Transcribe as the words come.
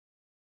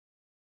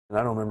And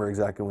I don't remember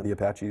exactly when the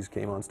Apaches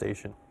came on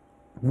station.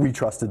 We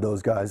trusted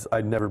those guys.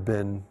 I'd never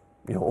been,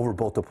 over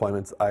both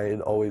deployments, I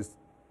had always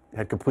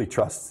had complete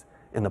trust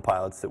in the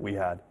pilots that we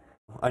had.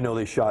 I know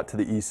they shot to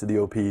the east of the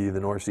OP, the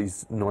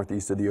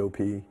northeast of the OP.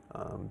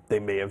 They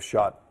may have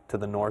shot to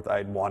the north.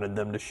 I wanted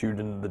them to shoot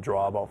into the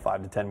draw about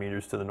 5 to 10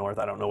 meters to the north.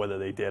 I don't know whether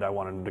they did. I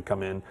wanted them to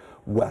come in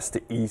west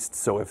to east,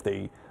 so if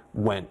they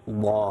went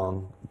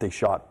long,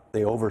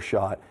 they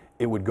overshot,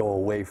 it would go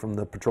away from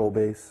the patrol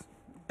base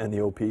and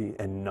the OP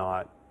and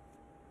not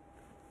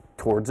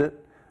towards it.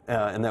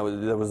 And that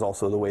was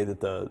also the way that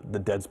the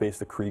dead space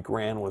the creek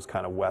ran, was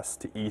kind of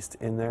west to east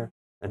in there.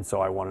 And so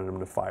I wanted them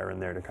to fire in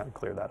there to kind of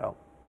clear that out.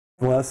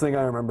 The last thing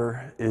I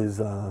remember is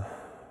the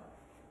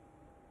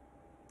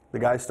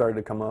guys started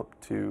to come up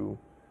to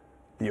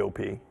the OP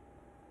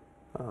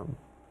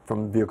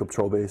from the vehicle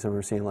patrol base, and we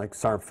were seeing like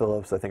Sergeant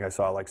Phillips. I think I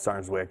saw like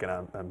Sergeant Zwick,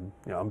 and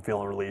I'm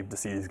feeling relieved to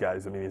see these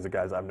guys. I mean, these are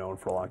guys I've known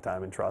for a long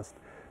time and trust.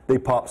 They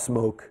popped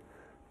smoke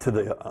to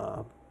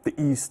the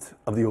east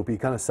of the OP,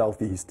 kind of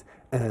southeast,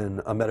 and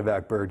a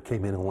medevac bird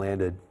came in and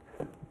landed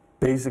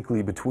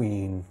basically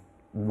between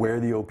where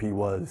the OP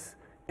was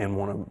and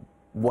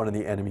one of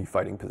the enemy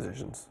fighting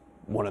positions,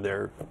 one of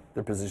their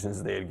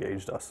positions they had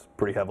engaged us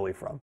pretty heavily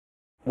from.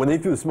 When they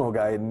threw the smoke,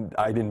 I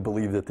didn't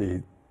believe that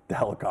the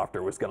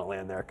helicopter was going to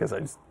land there, because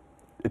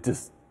it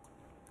just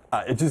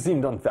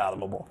seemed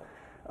unfathomable.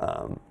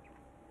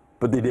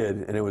 But they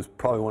did, and it was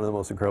probably one of the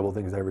most incredible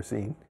things I've ever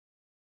seen.